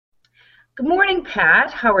Good morning,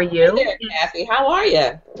 Pat. How are Hi you? there, It's Kathy. How are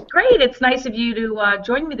you? great. It's nice of you to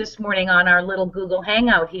join me this morning on our little Google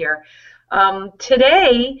Hangout here.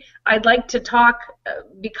 Today, I'd like to talk,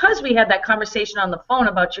 because we had that conversation on the phone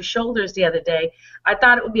about your shoulders the other day, I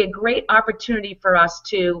thought it would be a great opportunity for us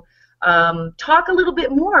to talk a little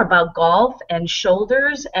bit more about golf and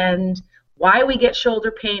shoulders and why we get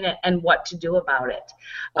shoulder pain and what to do about it.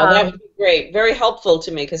 Oh, that Um, would be great. Very helpful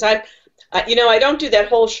to me because I don't do that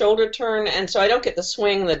whole shoulder turn, and so I don't get the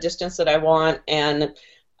swing, the distance that I want,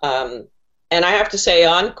 um, and I have to say,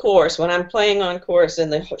 on course, when I'm playing on course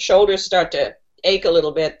and the shoulders start to ache a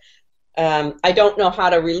little bit, I don't know how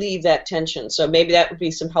to relieve that tension. So maybe that would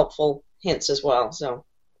be some helpful hints as well. So,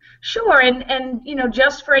 Sure, and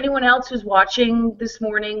just for anyone else who's watching this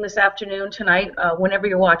morning, this afternoon, tonight, whenever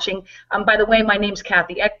you're watching. By the way, my name's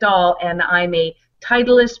Kathy Ekdahl, and I'm a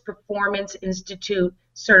Titleist Performance Institute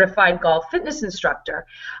certified golf fitness instructor.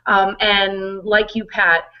 And like you,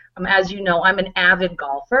 Pat, as you know, I'm an avid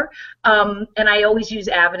golfer, and I always use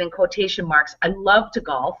avid in quotation marks. I love to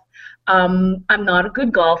golf. I'm not a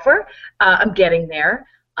good golfer. I'm getting there.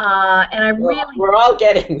 And I really we're all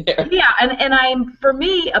getting there. yeah, and for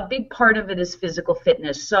me, a big part of it is physical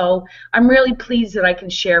fitness. So I'm really pleased that I can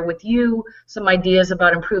share with you some ideas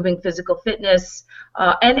about improving physical fitness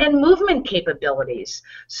and movement capabilities.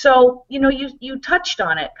 So, you touched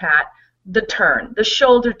on it, Pat, the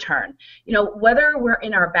shoulder turn. Whether we're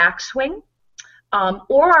in our backswing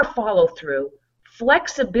or our follow through,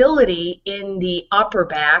 flexibility in the upper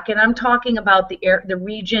back, and I'm talking about the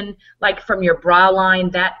region like from your bra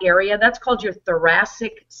line, that area, that's called your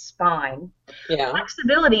thoracic spine. Yeah.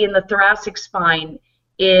 Flexibility in the thoracic spine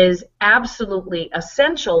is absolutely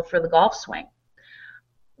essential for the golf swing.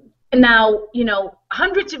 Now,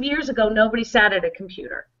 hundreds of years ago, nobody sat at a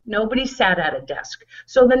computer. Nobody sat at a desk.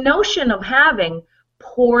 So the notion of having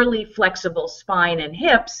poorly flexible spine and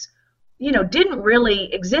hips, didn't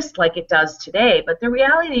really exist like it does today. But the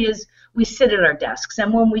reality is we sit at our desks.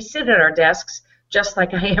 And when we sit at our desks, just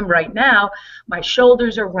like I am right now, my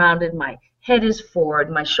shoulders are rounded, my head is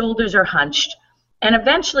forward, my shoulders are hunched, and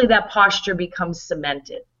eventually that posture becomes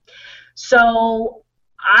cemented. So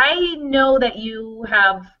I know that you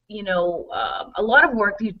have, a lot of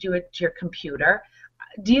work you do at your computer.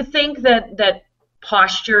 Do you think that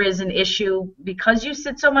posture is an issue because you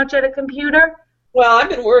sit so much at a computer? Well, I've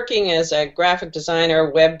been working as a graphic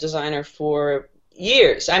designer, web designer for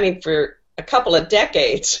years. I mean, for a couple of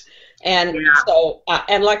decades. And Yeah. so,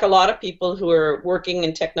 and like a lot of people who are working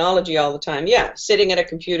in technology all the time, yeah, sitting at a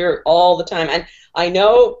computer all the time. And I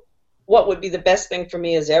know what would be the best thing for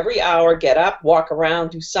me is every hour get up, walk around,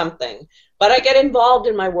 do something. But I get involved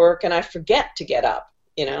in my work and I forget to get up,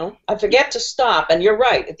 I forget to stop. And you're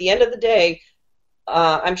right. At the end of the day,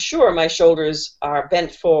 I'm sure my shoulders are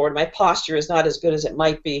bent forward. My posture is not as good as it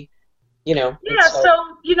might be, and Yeah,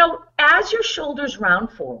 so, as your shoulders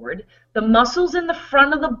round forward, the muscles in the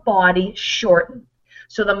front of the body shorten.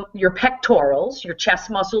 So your pectorals, your chest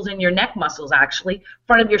muscles, and your neck muscles actually,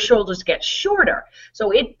 front of your shoulders get shorter.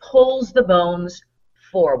 So it pulls the bones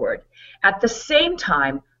forward. At the same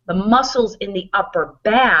time, the muscles in the upper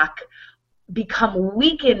back become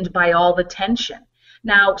weakened by all the tension.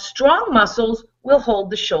 Now, strong muscles will hold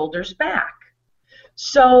the shoulders back.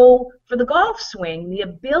 So for the golf swing, the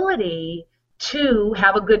ability to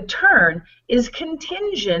have a good turn is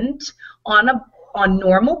contingent on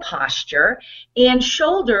normal posture and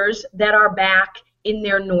shoulders that are back in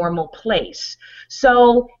their normal place.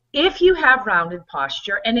 So if you have rounded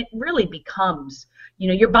posture, and it really becomes,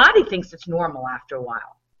 your body thinks it's normal after a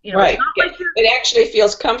while. It's right. not like you're It actually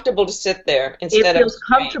feels comfortable to sit there it instead of feels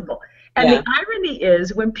strain. comfortable. And Yeah. the irony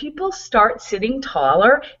is when people start sitting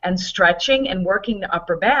taller and stretching and working the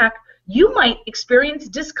upper back, you might experience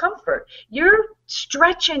discomfort. You're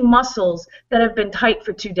stretching muscles that have been tight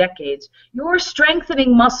for 2 decades. You're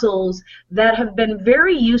strengthening muscles that have been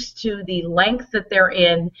very used to the length that they're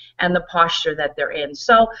in and the posture that they're in.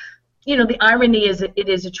 So, the irony is that it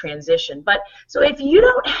is a transition. But so if you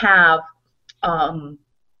don't have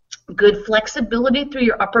good flexibility through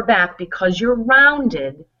your upper back because you're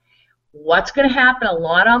rounded, what's going to happen a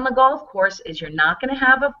lot on the golf course is you're not going to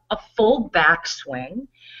have a full backswing,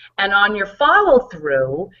 and on your follow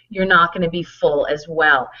through you're not going to be full as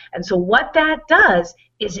well. And so what that does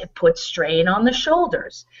is it puts strain on the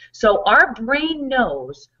shoulders. So our brain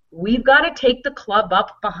knows we've got to take the club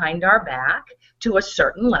up behind our back to a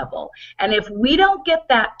certain level, and if we don't get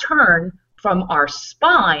that turn from our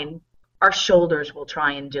spine, our shoulders will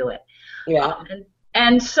try and do it. Yeah.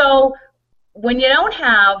 And so when you don't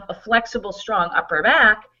have a flexible, strong upper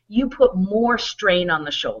back, you put more strain on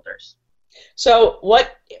the shoulders. So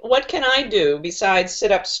what can I do besides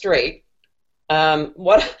sit up straight?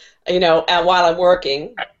 What while I'm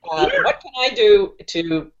working, Yeah. what can I do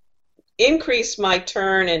to increase my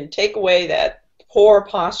turn and take away that poor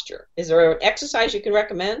posture? Is there an exercise you can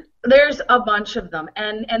recommend? There's a bunch of them.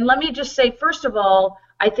 And let me just say, first of all,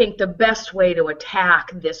 I think the best way to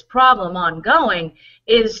attack this problem ongoing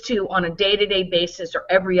is to, on a day-to-day basis or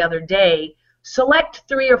every other day, select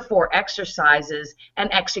 3 or 4 exercises and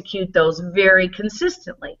execute those very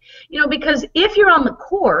consistently. Because if you're on the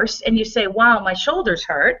course and you say, wow, my shoulders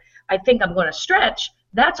hurt, I think I'm going to stretch,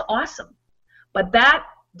 that's awesome. But that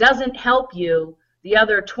doesn't help you the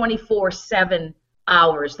other 24/7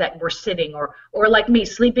 hours that we're sitting, or like me,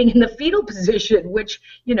 sleeping in the fetal position, which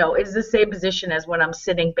is the same position as when I'm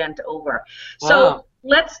sitting bent over. So Wow.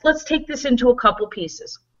 let's take this into a couple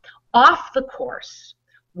pieces. Off the course,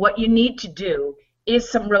 what you need to do is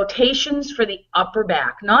some rotations for the upper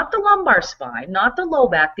back, not the lumbar spine, not the low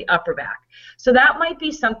back, the upper back. So that might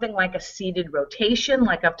be something like a seated rotation,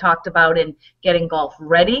 like I've talked about in Getting Golf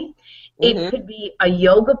Ready. It Mm-hmm. could be a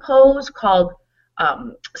yoga pose called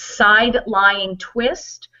side lying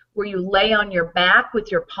twist, where you lay on your back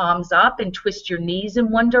with your palms up and twist your knees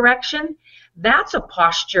in one direction. That's a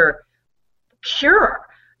posture cure.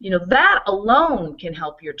 That alone can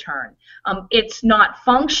help your turn. It's not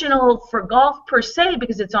functional for golf per se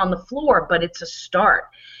because it's on the floor, but it's a start.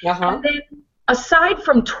 Uh-huh. And then aside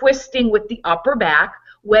from twisting with the upper back,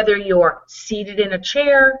 whether you're seated in a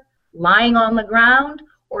chair, lying on the ground,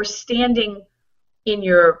 or standing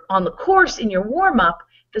on the course in your warm-up,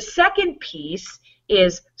 the second piece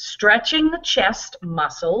is stretching the chest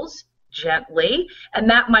muscles gently, and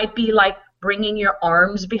that might be like bringing your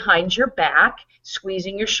arms behind your back,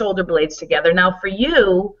 squeezing your shoulder blades together. Now for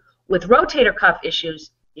you, with rotator cuff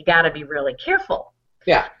issues, you got to be really careful.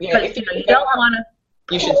 Yeah. Yeah. But you don't want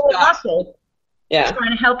to You should pull a stop. muscle Yeah.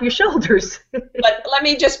 trying to help your shoulders. But let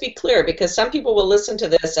me just be clear, because some people will listen to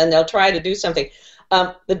this and they'll try to do something.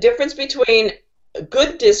 The difference between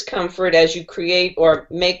good discomfort as you create or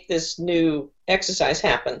make this new exercise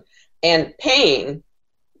happen and pain,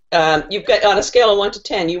 you've got on a scale of 1 to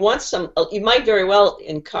 10, you might very well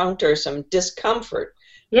encounter some discomfort,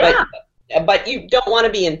 Yeah. but you don't want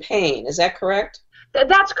to be in pain. Is that correct?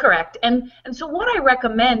 That's correct. And so what I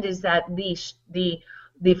recommend is that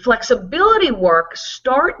the flexibility work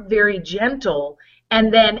start very gentle,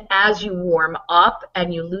 and then as you warm up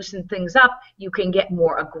and you loosen things up, you can get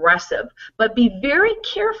more aggressive. But be very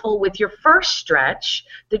careful with your first stretch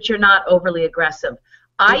that you're not overly aggressive.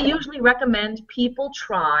 I Okay. usually recommend people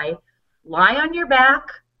lie on your back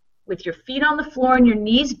with your feet on the floor and your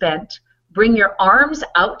knees bent. Bring your arms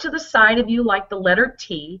out to the side of you like the letter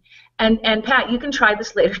T. And Pat, you can try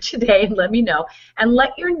this later today and let me know. And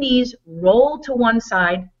let your knees roll to one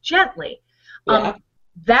side gently. Yeah.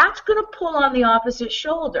 That's going to pull on the opposite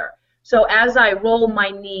shoulder. So as I roll my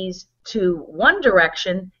knees to one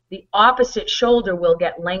direction, the opposite shoulder will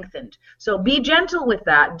get lengthened. So be gentle with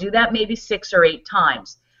that. Do that maybe 6 or 8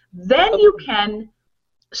 times. Then you can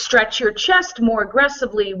stretch your chest more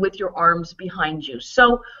aggressively with your arms behind you.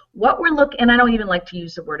 So what we're looking, and I don't even like to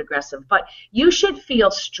use the word aggressive, but you should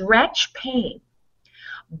feel stretch pain.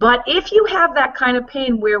 But if you have that kind of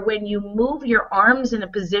pain where when you move your arms in a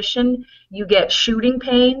position, you get shooting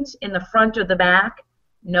pains in the front or the back,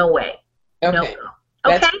 no way. Okay. No.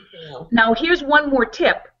 That's Okay? good to know. Now here's one more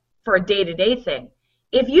tip for a day-to-day thing.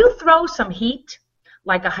 If you throw some heat,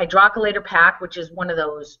 like a hydrocollator pack, which is one of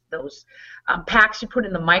those packs you put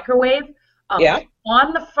in the microwave, Yeah.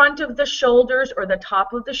 on the front of the shoulders or the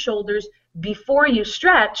top of the shoulders before you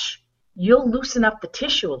stretch, you'll loosen up the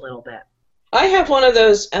tissue a little bit. I have one of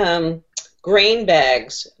those grain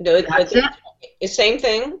bags. That's it. Same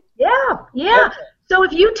thing? Yeah, yeah. Okay. So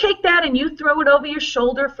if you take that and you throw it over your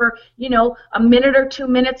shoulder for, a minute or 2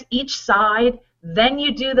 minutes each side, then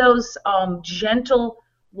you do those gentle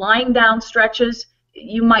lying down stretches,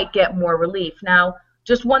 you might get more relief. Now,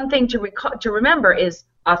 just one thing to remember is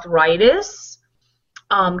arthritis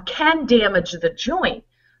can damage the joint,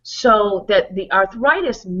 so that the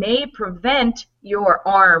arthritis may prevent your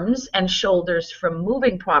arms and shoulders from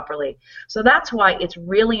moving properly. So that's why it's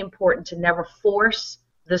really important to never force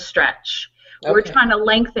the stretch. We're Okay. trying to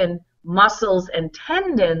lengthen muscles and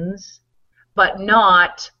tendons, but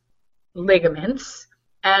not ligaments,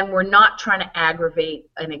 and we're not trying to aggravate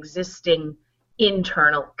an existing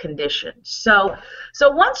internal condition. So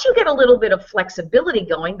once you get a little bit of flexibility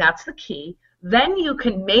going, that's the key, then you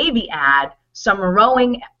can maybe add some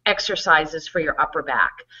rowing exercises for your upper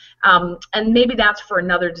back. And maybe that's for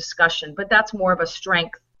another discussion, but that's more of a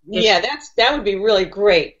strength Yeah, that would be really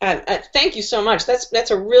great. Thank you so much.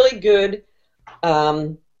 That's a really good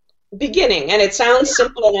beginning, and it sounds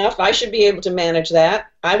simple enough. I should be able to manage that.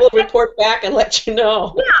 I will report back and let you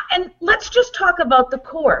know. Yeah, and let's just talk about the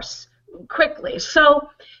course quickly. So,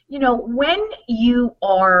 when you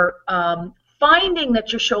are finding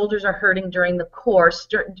that your shoulders are hurting during the course,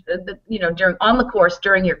 during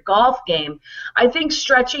your golf game, I think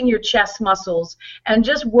stretching your chest muscles and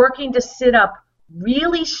just working to sit up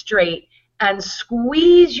really straight and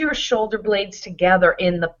squeeze your shoulder blades together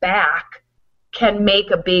in the back can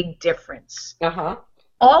make a big difference.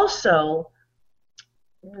 Also,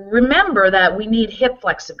 remember that we need hip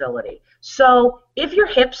flexibility. So if your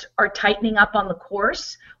hips are tightening up on the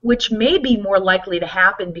course, which may be more likely to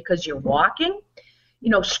happen because you're walking,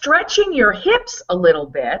 stretching your hips a little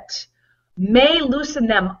bit may loosen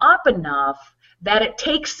them up enough that it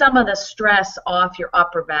takes some of the stress off your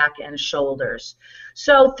upper back and shoulders.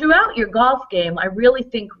 So throughout your golf game, I really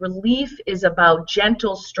think relief is about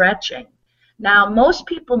gentle stretching. Now, most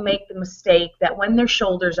people make the mistake that when their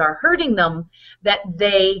shoulders are hurting them, that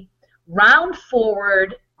they round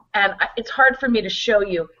forward, and it's hard for me to show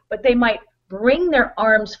you, but they might bring their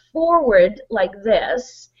arms forward like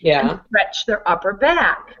this and stretch their upper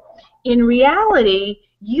back. In reality,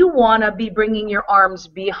 you want to be bringing your arms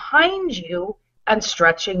behind you and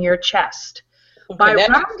stretching your chest. By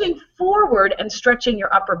rounding forward and stretching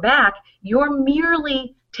your upper back, you're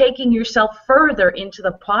merely taking yourself further into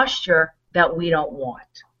the posture that we don't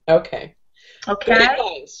want. Okay.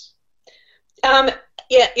 Thanks.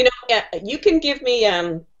 You can give me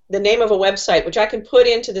the name of a website which I can put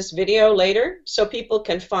into this video later so people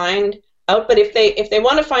can find out. But if they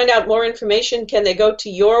want to find out more information, can they go to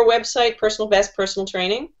your website, Personal Best Personal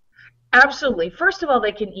Training? Absolutely. First of all,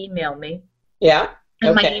 they can email me. Yeah.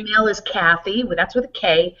 And my email is Kathy, that's with a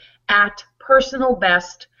K, at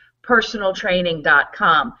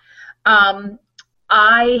personalbestpersonaltraining.com.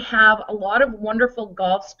 I have a lot of wonderful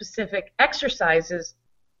golf-specific exercises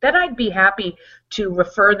that I'd be happy to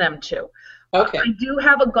refer them to. Okay. I do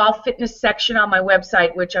have a golf fitness section on my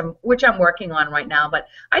website, which I'm working on right now, but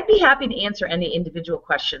I'd be happy to answer any individual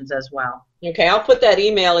questions as well. Okay, I'll put that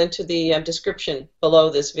email into the description below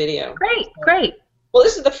this video. Great. Well,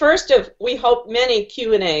 this is the first of, we hope, many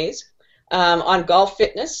Q&As on golf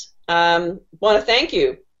fitness. Want to thank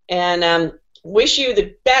you and wish you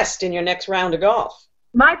the best in your next round of golf.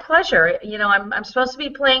 My pleasure. I'm supposed to be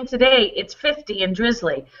playing today. It's 50 and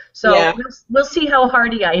drizzly, so we'll see how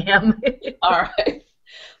hardy I am. All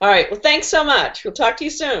right. Well, thanks so much. We'll talk to you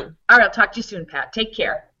soon. All right, I'll talk to you soon, Pat. Take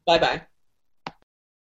care. Bye-bye.